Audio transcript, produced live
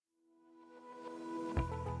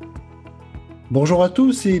Bonjour à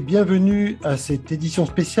tous et bienvenue à cette édition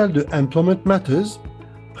spéciale de Employment Matters,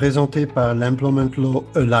 présentée par l'Employment Law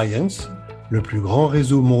Alliance, le plus grand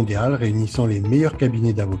réseau mondial réunissant les meilleurs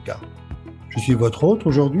cabinets d'avocats. Je suis votre hôte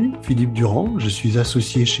aujourd'hui, Philippe Durand. Je suis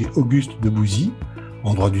associé chez Auguste de Bouzy,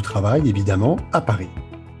 en droit du travail évidemment, à Paris.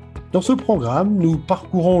 Dans ce programme, nous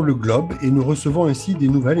parcourons le globe et nous recevons ainsi des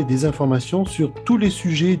nouvelles et des informations sur tous les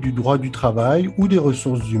sujets du droit du travail ou des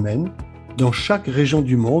ressources humaines dans chaque région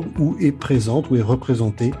du monde où est présente ou est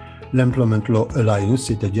représentée l'Employment Law Alliance,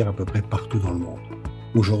 c'est-à-dire à peu près partout dans le monde.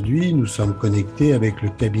 Aujourd'hui, nous sommes connectés avec le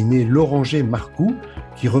cabinet Loranger-Marcoux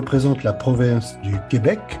qui représente la province du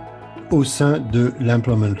Québec au sein de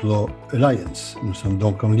l'Employment Law Alliance. Nous sommes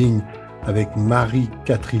donc en ligne avec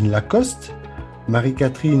Marie-Catherine Lacoste.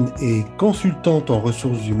 Marie-Catherine est consultante en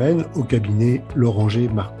ressources humaines au cabinet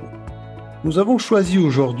Loranger-Marcoux. Nous avons choisi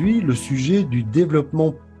aujourd'hui le sujet du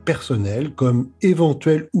développement personnel comme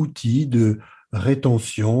éventuel outil de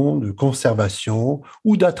rétention, de conservation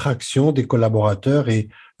ou d'attraction des collaborateurs et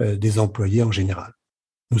des employés en général.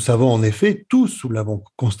 Nous savons en effet, tous, nous l'avons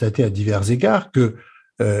constaté à divers égards, que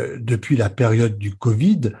depuis la période du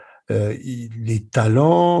Covid, les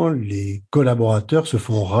talents, les collaborateurs se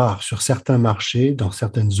font rares sur certains marchés, dans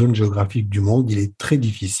certaines zones géographiques du monde. Il est très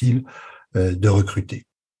difficile de recruter.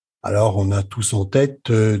 Alors, on a tous en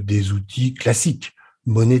tête des outils classiques,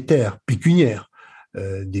 monétaires, pécuniaires,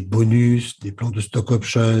 des bonus, des plans de stock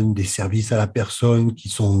option, des services à la personne qui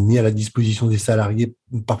sont mis à la disposition des salariés,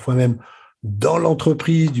 parfois même dans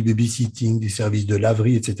l'entreprise, du babysitting, des services de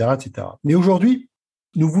laverie, etc., etc. Mais aujourd'hui,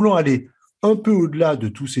 nous voulons aller un peu au-delà de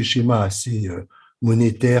tous ces schémas assez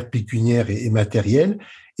monétaires, pécuniaires et matériels.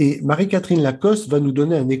 Et Marie-Catherine Lacoste va nous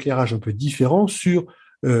donner un éclairage un peu différent sur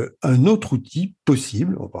un autre outil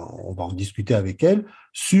possible, on va en discuter avec elle,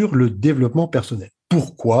 sur le développement personnel.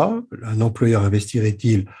 Pourquoi un employeur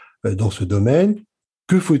investirait-il dans ce domaine?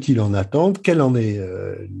 Que faut-il en attendre? Quel en est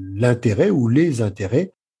l'intérêt ou les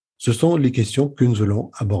intérêts? Ce sont les questions que nous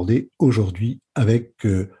allons aborder aujourd'hui avec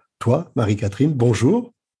toi, Marie-Catherine.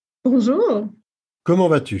 Bonjour. Bonjour. Comment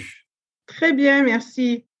vas-tu? Très bien,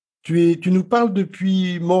 merci. Tu nous parles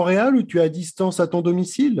depuis Montréal ou tu es à distance à ton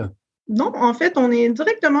domicile? Non, en fait, on est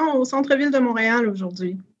directement au centre-ville de Montréal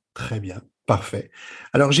aujourd'hui. Très bien, parfait.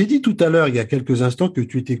 Alors, j'ai dit tout à l'heure, il y a quelques instants, que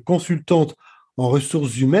tu étais consultante en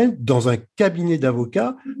ressources humaines dans un cabinet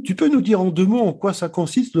d'avocats. Tu peux nous dire en 2 mots en quoi ça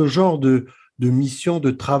consiste, le genre de mission,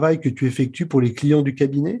 de travail que tu effectues pour les clients du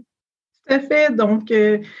cabinet? Tout à fait. Donc,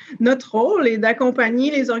 notre rôle est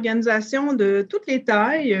d'accompagner les organisations de toutes les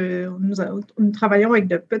tailles. Nous travaillons avec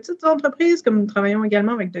de petites entreprises, comme nous travaillons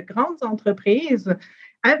également avec de grandes entreprises,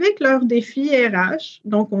 avec leurs défis RH.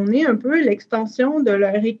 Donc, on est un peu l'extension de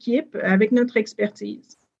leur équipe avec notre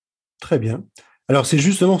expertise. Très bien. Alors, c'est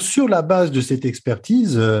justement sur la base de cette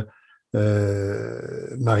expertise,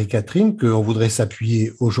 Marie-Catherine, qu'on voudrait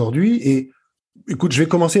s'appuyer aujourd'hui. Et écoute, je vais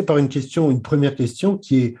commencer par une première question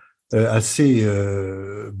qui est assez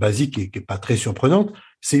basique et qui n'est pas très surprenante.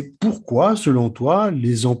 C'est pourquoi, selon toi,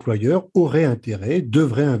 les employeurs auraient intérêt,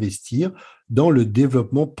 devraient investir dans le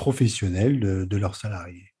développement professionnel de leurs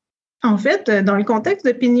salariés? En fait, dans le contexte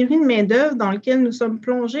de pénurie de main-d'œuvre dans lequel nous sommes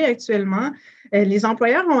plongés actuellement, les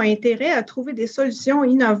employeurs ont intérêt à trouver des solutions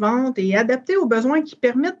innovantes et adaptées aux besoins qui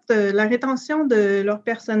permettent la rétention de leur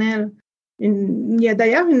personnel. Il y a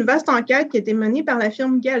d'ailleurs une vaste enquête qui a été menée par la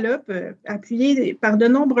firme Gallup, appuyée par de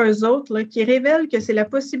nombreuses autres, là, qui révèle que c'est la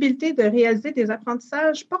possibilité de réaliser des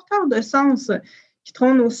apprentissages porteurs de sens qui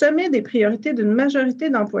trônent au sommet des priorités d'une majorité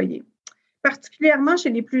d'employés, particulièrement chez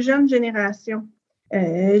les plus jeunes générations.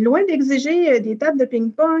 Loin d'exiger des tables de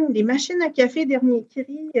ping-pong, des machines à café dernier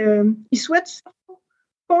cri, ils souhaitent surtout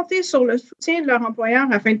compter sur le soutien de leur employeur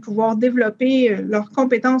afin de pouvoir développer leurs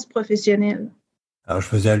compétences professionnelles. Alors, je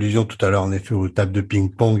faisais allusion tout à l'heure, en effet, aux tables de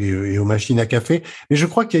ping-pong et aux machines à café, mais je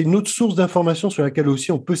crois qu'il y a une autre source d'information sur laquelle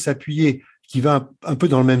aussi on peut s'appuyer, qui va un peu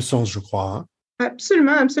dans le même sens, je crois, hein.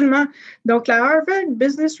 Absolument, absolument. Donc, la Harvard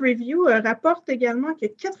Business Review rapporte également que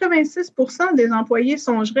 86% des employés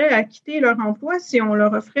songeraient à quitter leur emploi si on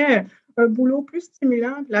leur offrait un boulot plus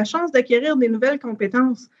stimulant, la chance d'acquérir des nouvelles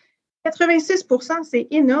compétences. 86%, c'est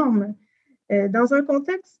énorme. Dans un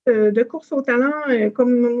contexte de course au talent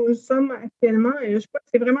comme nous sommes actuellement, je crois que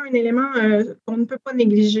c'est vraiment un élément qu'on ne peut pas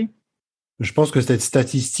négliger. Je pense que cette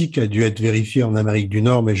statistique a dû être vérifiée en Amérique du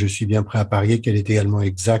Nord, mais je suis bien prêt à parier qu'elle est également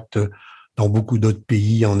exacte dans beaucoup d'autres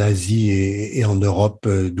pays, en Asie et en Europe,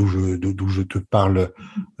 d'où je te parle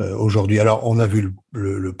aujourd'hui. Alors, on a vu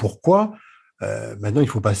le pourquoi. Maintenant, il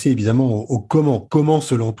faut passer évidemment au comment. Comment,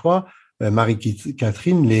 selon toi,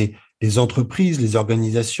 Marie-Catherine, les entreprises, les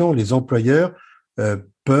organisations, les employeurs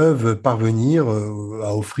peuvent parvenir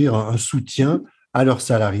à offrir un soutien à leurs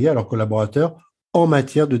salariés, à leurs collaborateurs en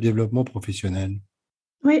matière de développement professionnel.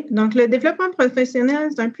 Oui, donc le développement professionnel,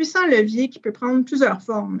 c'est un puissant levier qui peut prendre plusieurs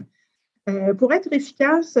formes. Pour être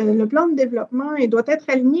efficace, le plan de développement il doit être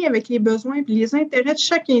aligné avec les besoins et les intérêts de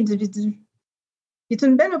chaque individu. C'est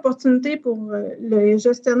une belle opportunité pour le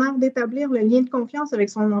gestionnaire d'établir le lien de confiance avec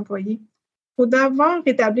son employé. Il faut d'abord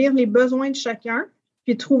établir les besoins de chacun,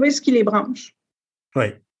 puis trouver ce qui les branche. Oui.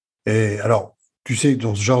 Et alors, tu sais,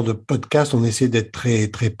 dans ce genre de podcast, on essaie d'être très,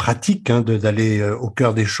 très pratique, hein, d'aller au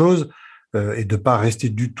cœur des choses et de pas rester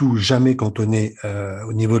du tout jamais cantonné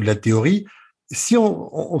au niveau de la théorie. Si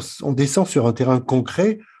on descend sur un terrain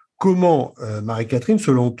concret, comment, Marie-Catherine,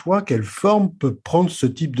 selon toi, quelle forme peut prendre ce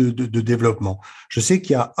type de développement? Je sais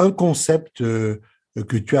qu'il y a un concept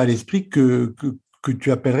que tu as à l'esprit que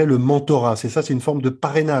tu appellerais le mentorat. C'est ça, c'est une forme de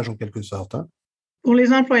parrainage en quelque sorte, hein? Pour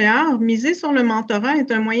les employeurs, miser sur le mentorat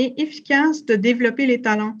est un moyen efficace de développer les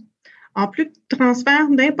talents. En plus de transfert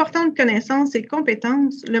d'importantes connaissances et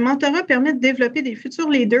compétences, le mentorat permet de développer des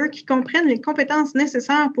futurs leaders qui comprennent les compétences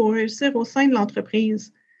nécessaires pour réussir au sein de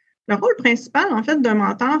l'entreprise. Le rôle principal, en fait, d'un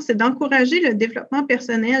mentor, c'est d'encourager le développement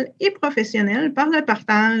personnel et professionnel par le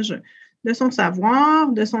partage de son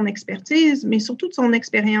savoir, de son expertise, mais surtout de son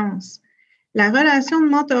expérience. La relation de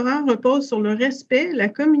mentorat repose sur le respect, la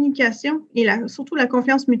communication et surtout la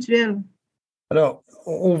confiance mutuelle. Alors,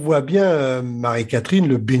 on voit bien, Marie-Catherine,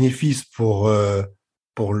 le bénéfice pour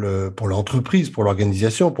l'entreprise, pour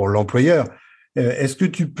l'organisation, pour l'employeur. Est-ce que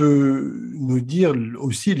tu peux nous dire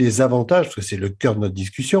aussi les avantages, parce que c'est le cœur de notre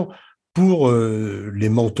discussion, pour les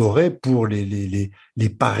mentorer, pour les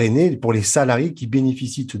parrainer, pour les salariés qui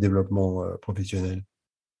bénéficient de ce développement professionnel?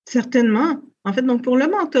 Certainement. En fait, donc pour le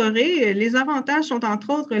mentorer, les avantages sont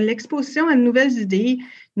entre autres l'exposition à de nouvelles idées,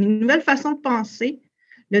 une nouvelle façon de penser,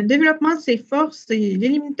 le développement de ses forces et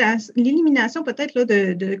l'élimination peut-être là,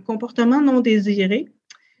 de comportements non désirés,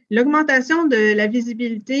 l'augmentation de la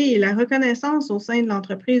visibilité et la reconnaissance au sein de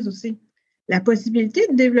l'entreprise aussi, la possibilité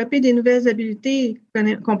de développer des nouvelles habiletés,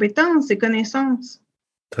 compétences et connaissances.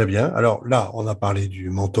 Très bien. Alors là, on a parlé du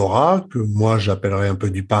mentorat, que moi j'appellerais un peu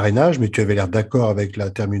du parrainage, mais tu avais l'air d'accord avec la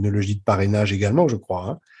terminologie de parrainage également, je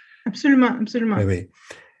crois, hein? Absolument, Oui, absolument. oui.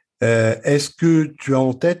 Est-ce que tu as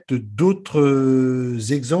en tête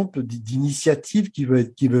d'autres exemples d'initiatives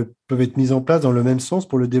peuvent être mises en place dans le même sens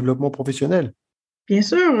pour le développement professionnel? Bien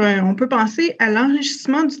sûr, on peut penser à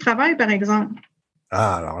l'enrichissement du travail, par exemple.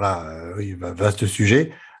 Ah, alors là, oui, vaste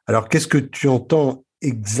sujet. Alors, qu'est-ce que tu entends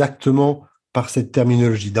exactement par cette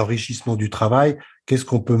terminologie d'enrichissement du travail? Quel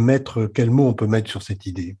mot on peut mettre sur cette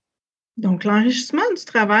idée? Donc, l'enrichissement du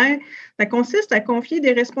travail, ça consiste à confier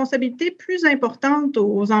des responsabilités plus importantes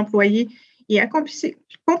aux employés et à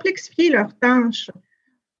complexifier leurs tâches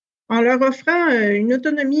en leur offrant une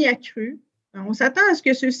autonomie accrue. On s'attend à ce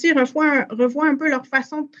que ceux-ci revoient un peu leur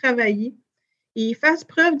façon de travailler et fassent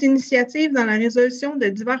preuve d'initiative dans la résolution de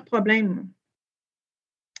divers problèmes.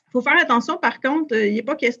 Il faut faire attention, par contre, il n'est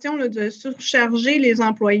pas question là, de surcharger les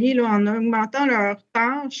employés là, en augmentant leurs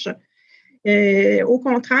tâches. Au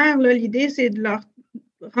contraire, là, l'idée, c'est de leur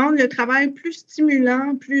rendre le travail plus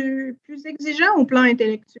stimulant, plus exigeant au plan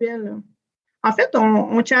intellectuel. En fait,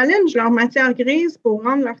 on challenge leur matière grise pour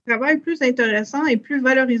rendre leur travail plus intéressant et plus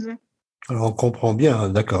valorisant. Alors, on comprend bien,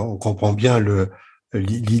 d'accord, on comprend bien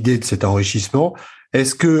l'idée de cet enrichissement.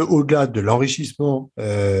 Est-ce que, au-delà de l'enrichissement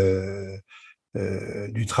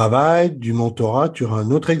du travail, du mentorat, tu auras un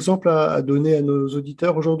autre exemple à donner à nos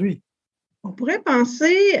auditeurs aujourd'hui? On pourrait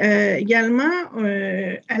penser également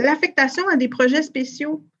à l'affectation à des projets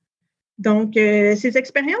spéciaux. Donc, ces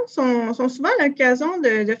expériences sont souvent l'occasion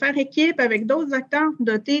de faire équipe avec d'autres acteurs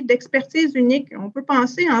dotés d'expertise unique. On peut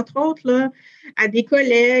penser, entre autres, là, à des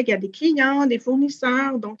collègues, à des clients, des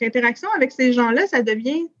fournisseurs. Donc, l'interaction avec ces gens-là, ça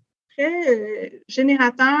devient très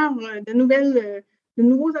générateur de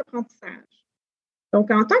nouveaux apprentissages. Donc,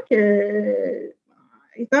 en tant que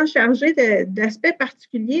étant chargé d'aspects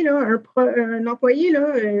particuliers, là, un employé,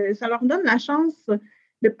 là, ça leur donne la chance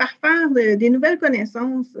de parfaire des nouvelles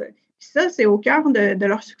connaissances. Puis ça, c'est au cœur de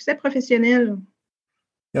leur succès professionnel.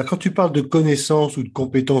 Alors, quand tu parles de connaissances ou de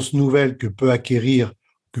compétences nouvelles que peuvent acquérir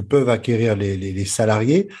les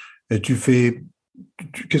salariés,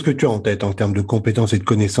 qu'est-ce que tu as en tête en termes de compétences et de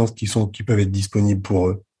connaissances qui peuvent être disponibles pour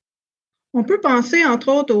eux? On peut penser, entre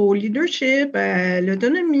autres, au leadership, à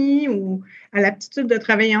l'autonomie ou à l'aptitude de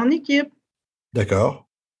travailler en équipe. D'accord.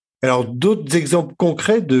 Alors, d'autres exemples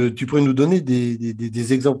concrets tu pourrais nous donner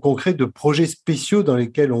des exemples concrets de projets spéciaux dans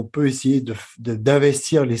lesquels on peut essayer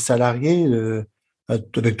d'investir les salariés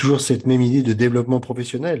avec toujours cette même idée de développement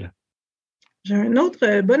professionnel? J'ai un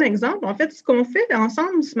autre bon exemple. En fait, ce qu'on fait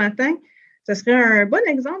ensemble ce matin, ce serait un bon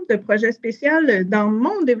exemple de projet spécial dans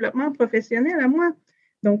mon développement professionnel à moi.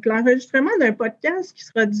 Donc, l'enregistrement d'un podcast qui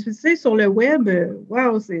sera diffusé sur le web,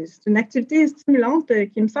 wow, c'est une activité stimulante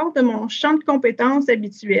qui me sort de mon champ de compétences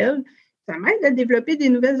habituel. Ça m'aide à développer des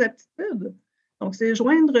nouvelles aptitudes. Donc, c'est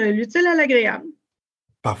joindre l'utile à l'agréable.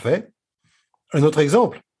 Parfait. Un autre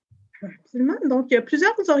exemple? Absolument. Donc, il y a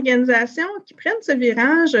plusieurs organisations qui prennent ce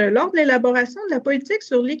virage lors de l'élaboration de la politique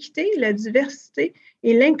sur l'équité, la diversité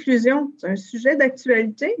et l'inclusion. C'est un sujet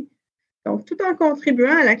d'actualité. Donc, tout en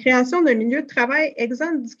contribuant à la création d'un milieu de travail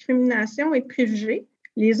exempt de discrimination et de préjugés,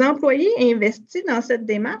 les employés investis dans cette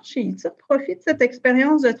démarche et ils tirent profit de cette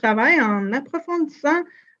expérience de travail en approfondissant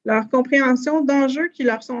leur compréhension d'enjeux qui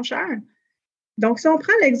leur sont chers. Donc, si on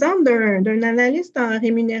prend l'exemple d'un analyste en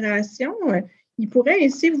rémunération, il pourrait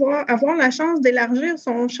ainsi avoir la chance d'élargir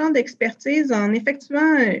son champ d'expertise en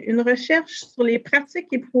effectuant une recherche sur les pratiques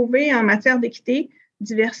éprouvées en matière d'équité,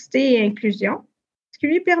 diversité et inclusion, ce qui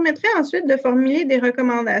lui permettrait ensuite de formuler des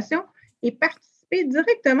recommandations et participer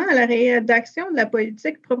directement à la rédaction de la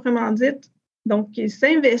politique proprement dite. Donc, il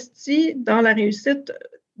s'investit dans la réussite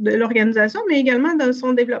de l'organisation, mais également dans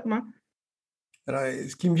son développement. Alors,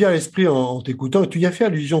 ce qui me vient à l'esprit en t'écoutant, tu y as fait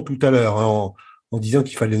allusion tout à l'heure, en disant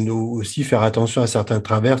qu'il fallait nous aussi faire attention à certains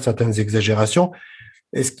travers, certaines exagérations.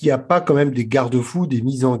 Est-ce qu'il n'y a pas quand même des garde-fous, des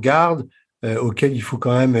mises en garde auxquelles il faut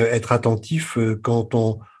quand même être attentif quand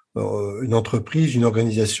une entreprise, une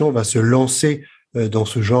organisation va se lancer dans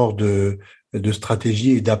ce genre de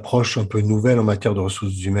stratégie et d'approche un peu nouvelle en matière de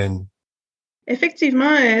ressources humaines?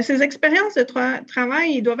 Effectivement, ces expériences de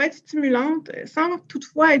travail doivent être stimulantes sans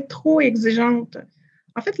toutefois être trop exigeantes.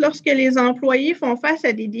 En fait, lorsque les employés font face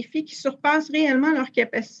à des défis qui surpassent réellement leurs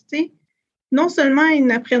capacités, non seulement ils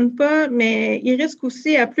n'apprennent pas, mais ils risquent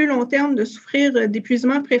aussi à plus long terme de souffrir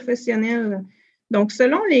d'épuisement professionnel. Donc,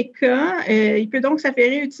 selon les cas, il peut donc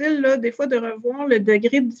s'avérer utile là, des fois de revoir le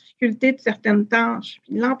degré de difficulté de certaines tâches,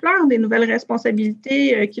 puis l'ampleur des nouvelles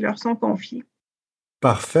responsabilités qui leur sont confiées.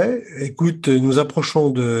 Parfait. Écoute, nous approchons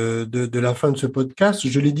de la fin de ce podcast.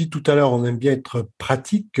 Je l'ai dit tout à l'heure, on aime bien être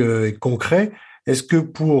pratique et concret. Est-ce que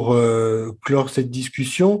pour clore cette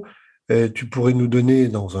discussion, tu pourrais nous donner,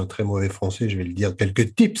 dans un très mauvais français, je vais le dire,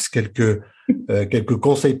 quelques tips, quelques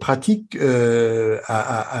conseils pratiques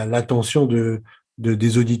à l'attention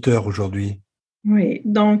des auditeurs aujourd'hui? Oui,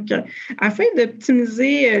 donc, afin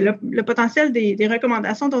d'optimiser le potentiel des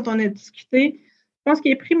recommandations dont on a discuté, je pense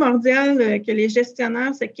qu'il est primordial que les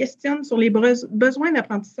gestionnaires se questionnent sur les besoins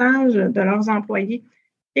d'apprentissage de leurs employés,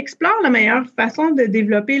 explorent la meilleure façon de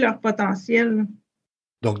développer leur potentiel.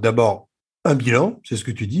 Donc d'abord, un bilan, c'est ce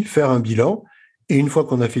que tu dis, faire un bilan. Et une fois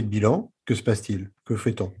qu'on a fait le bilan, que se passe-t-il? Que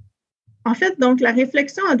fait-on? En fait, donc, la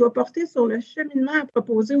réflexion, elle doit porter sur le cheminement à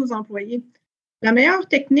proposer aux employés. La meilleure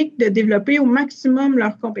technique de développer au maximum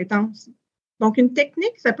leurs compétences. Donc, une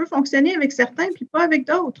technique, ça peut fonctionner avec certains, puis pas avec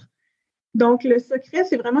d'autres. Donc, le secret,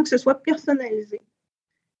 c'est vraiment que ce soit personnalisé.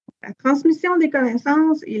 La transmission des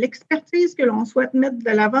connaissances et l'expertise que l'on souhaite mettre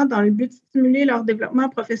de l'avant dans le but de stimuler leur développement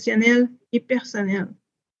professionnel et personnel.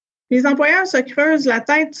 Les employeurs se creusent la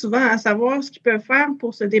tête souvent à savoir ce qu'ils peuvent faire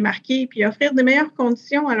pour se démarquer et offrir de meilleures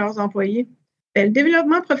conditions à leurs employés. Le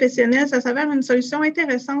développement professionnel, ça s'avère une solution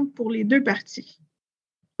intéressante pour les deux parties.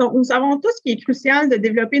 Donc, nous savons tous qu'il est crucial de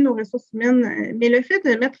développer nos ressources humaines, mais le fait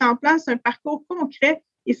de mettre en place un parcours concret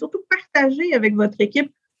et surtout partagé avec votre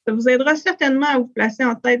équipe, ça vous aidera certainement à vous placer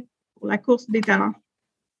en tête pour la course des talents.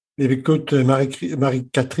 Écoute,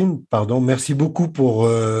 Marie-Catherine, pardon, merci beaucoup pour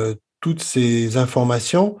toutes ces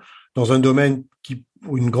informations dans un domaine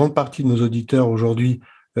où une grande partie de nos auditeurs aujourd'hui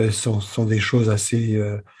sont des choses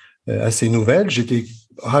assez nouvelles. J'étais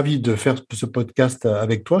ravi de faire ce podcast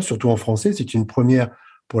avec toi, surtout en français. C'est une première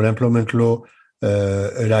pour l'Employment Law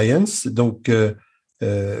Alliance. Donc,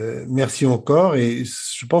 merci encore. Et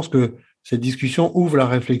je pense que cette discussion ouvre la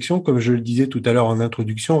réflexion, comme je le disais tout à l'heure en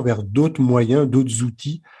introduction, vers d'autres moyens, d'autres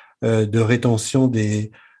outils de rétention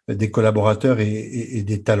des collaborateurs et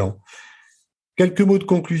des talents. Quelques mots de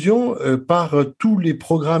conclusion. Par tous les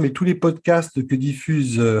programmes et tous les podcasts que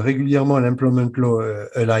diffuse régulièrement l'Employment Law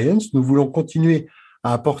Alliance, nous voulons continuer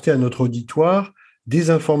à apporter à notre auditoire des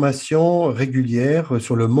informations régulières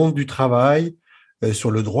sur le monde du travail,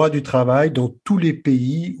 sur le droit du travail dans tous les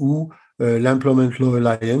pays où l'Employment Law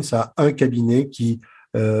Alliance a un cabinet qui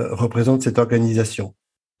représente cette organisation.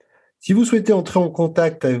 Si vous souhaitez entrer en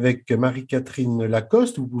contact avec Marie-Catherine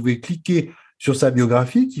Lacoste, vous pouvez cliquer sur sa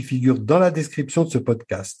biographie qui figure dans la description de ce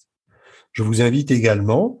podcast. Je vous invite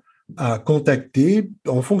également à contacter,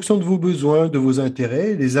 en fonction de vos besoins, de vos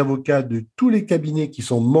intérêts, les avocats de tous les cabinets qui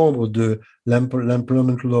sont membres de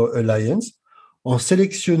l'Employment Law Alliance en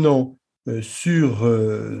sélectionnant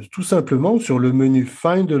tout simplement sur le menu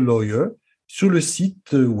Find a Lawyer sur le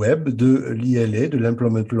site web de l'ILA, de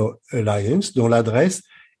l'Employment Law Alliance, dont l'adresse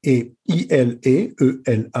est ilela.law.law.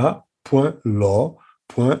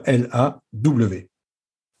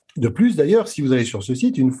 De plus, d'ailleurs, si vous allez sur ce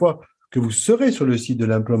site, une fois que vous serez sur le site de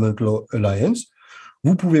l'Employment Law Alliance,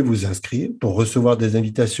 vous pouvez vous inscrire pour recevoir des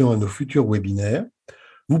invitations à nos futurs webinaires.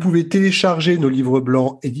 Vous pouvez télécharger nos livres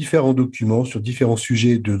blancs et différents documents sur différents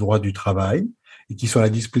sujets de droit du travail et qui sont à la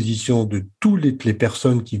disposition de toutes les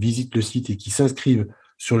personnes qui visitent le site et qui s'inscrivent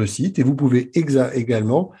sur le site. Et vous pouvez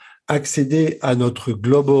également accéder à notre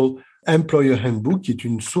Global Employer Handbook, qui est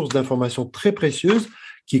une source d'information très précieuse,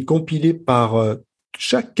 qui est compilée par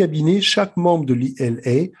chaque cabinet, chaque membre de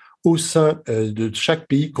l'ILA au sein de chaque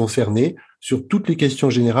pays concerné sur toutes les questions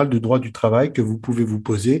générales de droit du travail que vous pouvez vous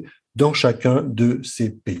poser dans chacun de ces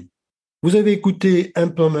pays. Vous avez écouté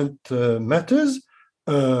Employment Matters,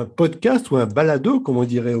 un podcast ou un balado, comme on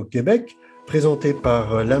dirait au Québec, présenté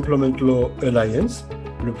par l'Employment Law Alliance,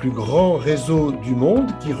 le plus grand réseau du monde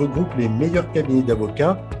qui regroupe les meilleurs cabinets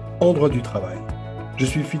d'avocats en droit du travail. Je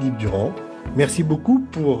suis Philippe Durand. Merci beaucoup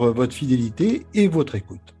pour votre fidélité et votre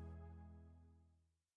écoute.